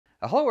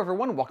Hello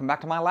everyone, welcome back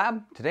to my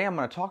lab. Today I'm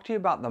going to talk to you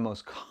about the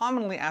most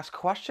commonly asked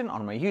question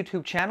on my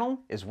YouTube channel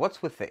is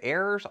what's with the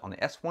errors on the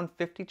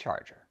S150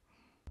 Charger.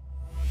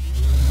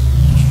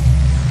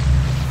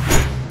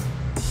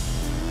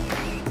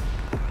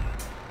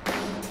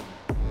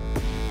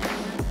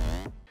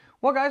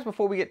 Well guys,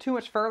 before we get too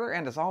much further,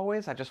 and as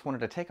always, I just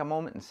wanted to take a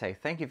moment and say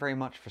thank you very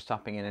much for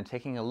stopping in and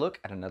taking a look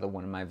at another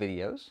one of my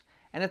videos.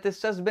 And if this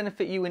does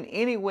benefit you in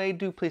any way,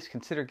 do please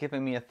consider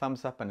giving me a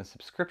thumbs up and a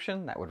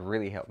subscription. That would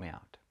really help me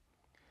out.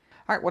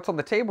 Alright, what's on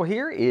the table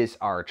here is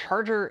our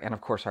charger and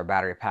of course our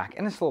battery pack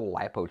and this little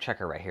LiPo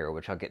checker right here,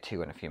 which I'll get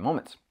to in a few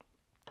moments.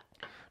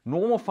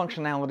 Normal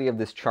functionality of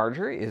this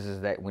charger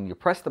is that when you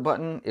press the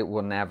button, it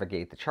will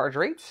navigate the charge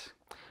rates.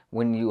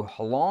 When you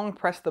long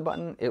press the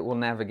button, it will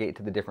navigate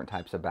to the different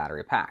types of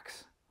battery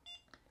packs.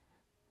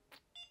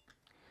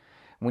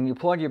 When you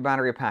plug your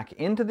battery pack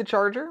into the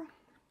charger,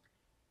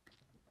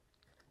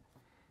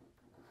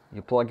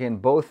 you plug in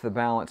both the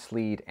balance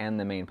lead and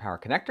the main power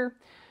connector.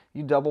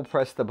 You double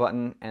press the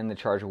button and the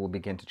charger will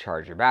begin to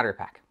charge your battery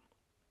pack.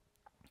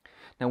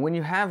 Now when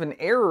you have an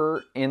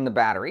error in the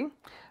battery,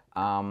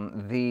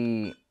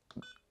 the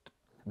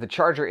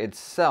charger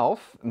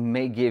itself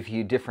may give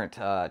you different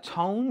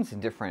tones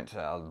and different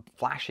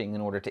flashing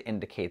in order to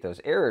indicate those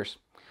errors.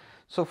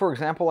 So for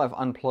example, I've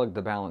unplugged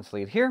the balance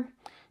lead here.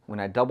 When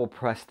I double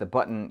press the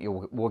button,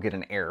 we'll get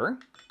an error.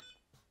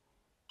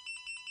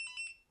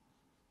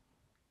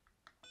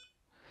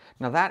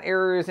 Now that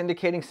error is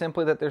indicating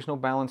simply that there's no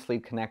balance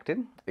lead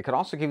connected. It could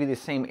also give you the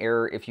same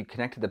error if you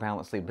connected the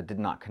balance lead but did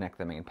not connect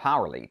the main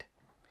power lead.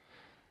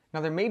 Now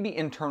there may be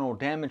internal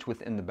damage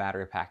within the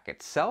battery pack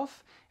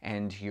itself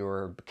and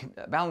your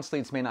balance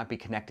leads may not be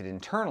connected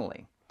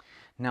internally.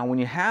 Now when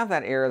you have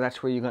that error,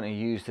 that's where you're going to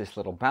use this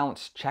little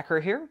balance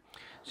checker here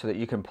so that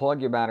you can plug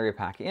your battery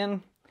pack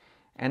in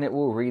and it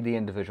will read the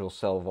individual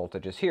cell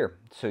voltages here.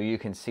 So you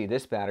can see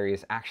this battery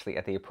is actually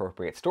at the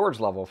appropriate storage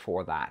level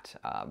for that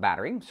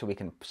battery, so we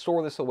can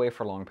store this away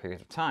for long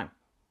periods of time.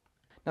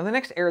 Now the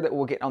next error that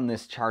we'll get on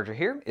this charger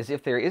here is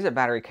if there is a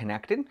battery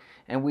connected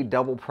and we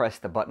double press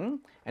the button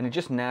and it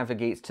just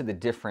navigates to the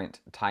different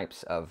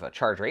types of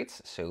charge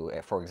rates. So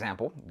for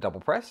example,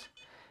 double press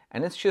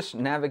and it's just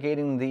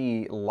navigating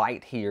the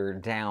light here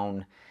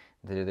down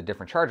the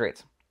different charge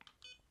rates.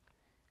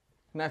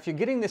 Now if you're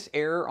getting this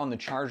error on the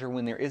charger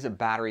when there is a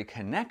battery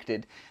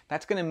connected,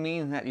 that's going to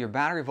mean that your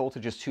battery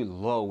voltage is too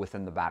low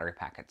within the battery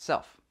pack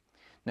itself.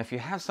 Now if you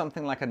have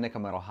something like a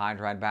nickel metal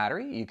hydride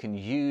battery, you can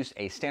use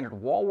a standard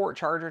wall wart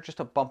charger just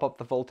to bump up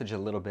the voltage a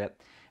little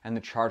bit and the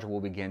charger will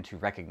begin to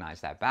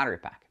recognize that battery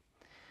pack.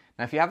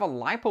 Now if you have a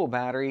LiPo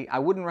battery, I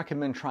wouldn't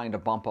recommend trying to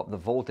bump up the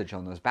voltage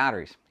on those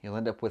batteries. You'll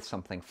end up with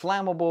something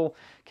flammable,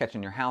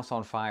 catching your house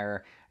on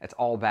fire. It's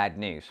all bad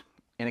news.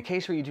 In a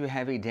case where you do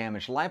have a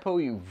damaged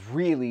LiPo, you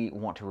really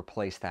want to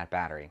replace that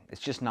battery.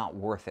 It's just not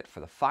worth it for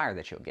the fire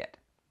that you'll get.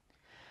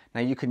 Now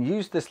you can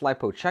use this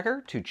LiPo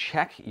checker to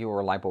check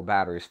your LiPo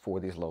batteries for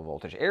these low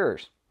voltage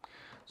errors.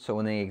 So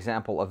in the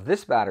example of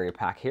this battery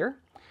pack here,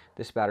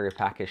 this battery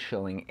pack is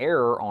showing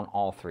error on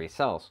all three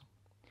cells.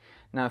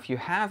 Now if you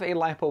have a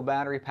LiPo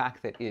battery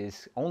pack that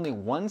is only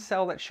one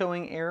cell that's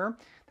showing error,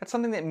 that's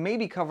something that may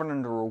be covered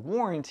under a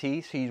warranty,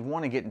 so you'd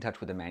want to get in touch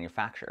with the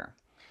manufacturer.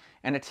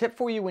 And a tip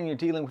for you when you're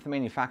dealing with the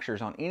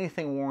manufacturers on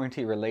anything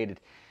warranty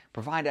related,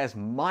 provide as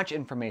much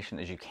information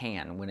as you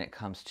can when it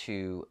comes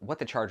to what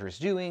the charger is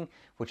doing,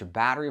 which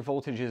battery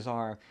voltages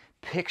are,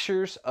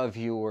 pictures of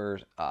your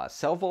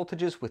cell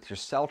voltages with your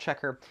cell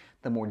checker.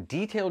 The more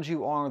detailed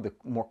you are, the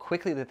more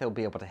quickly that they'll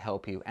be able to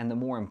help you and the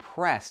more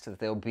impressed that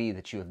they'll be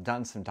that you have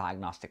done some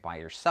diagnostic by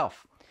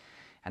yourself.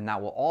 And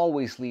that will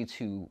always lead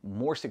to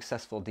more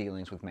successful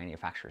dealings with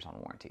manufacturers on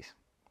warranties.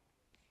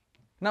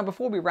 Now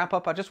before we wrap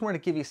up, I just wanted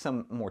to give you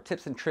some more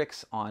tips and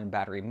tricks on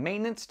battery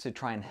maintenance to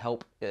try and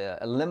help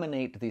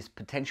eliminate these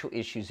potential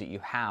issues that you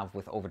have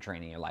with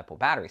overdraining your LiPo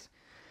batteries.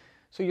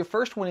 So your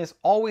first one is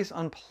always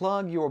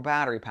unplug your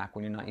battery pack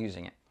when you're not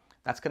using it.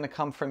 That's going to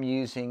come from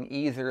using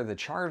either the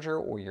charger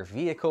or your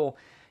vehicle.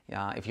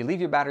 If you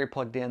leave your battery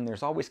plugged in,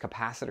 there's always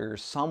capacitors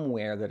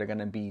somewhere that are going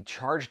to be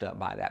charged up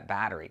by that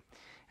battery.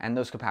 And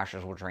those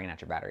capacitors will drain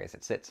out your battery as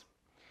it sits.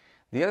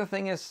 The other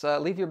thing is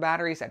leave your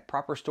batteries at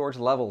proper storage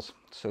levels.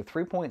 So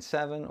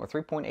 3.7 or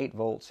 3.8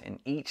 volts in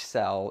each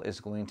cell is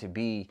going to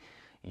be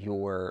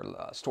your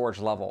storage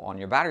level on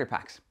your battery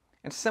packs.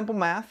 It's simple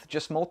math,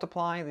 just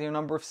multiply the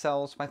number of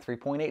cells by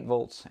 3.8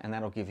 volts and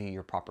that'll give you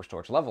your proper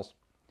storage levels.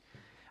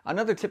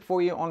 Another tip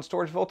for you on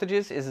storage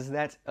voltages is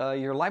that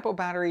your LiPo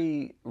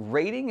battery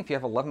rating, if you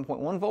have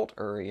 11.1 volt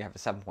or you have a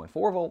 7.4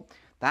 volt,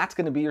 that's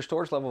going to be your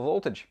storage level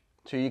voltage.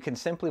 So you can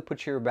simply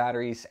put your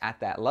batteries at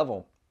that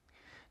level.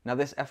 Now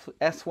this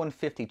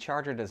S150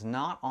 Charger does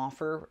not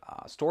offer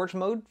storage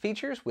mode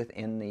features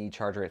within the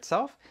charger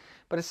itself,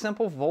 but a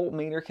simple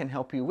voltmeter can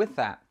help you with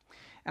that.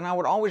 And I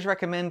would always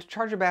recommend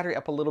charge your battery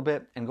up a little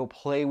bit and go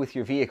play with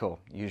your vehicle.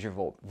 Use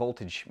your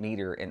voltage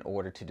meter in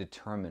order to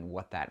determine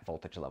what that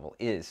voltage level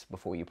is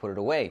before you put it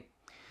away.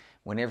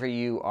 Whenever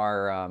you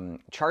are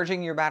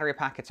charging your battery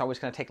pack, it's always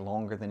going to take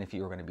longer than if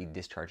you were going to be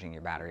discharging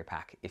your battery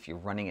pack if you're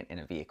running it in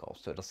a vehicle.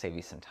 So it'll save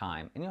you some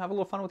time and you'll have a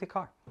little fun with your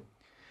car.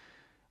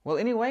 Well,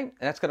 anyway,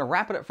 that's going to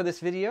wrap it up for this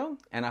video,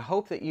 and I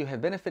hope that you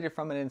have benefited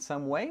from it in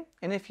some way.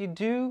 And if you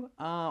do,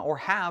 or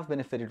have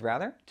benefited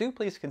rather, do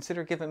please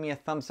consider giving me a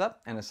thumbs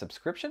up and a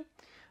subscription.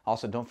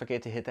 Also, don't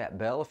forget to hit that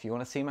bell if you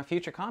want to see my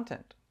future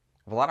content.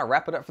 Well, that'll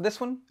wrap it up for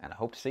this one, and I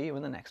hope to see you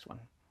in the next one.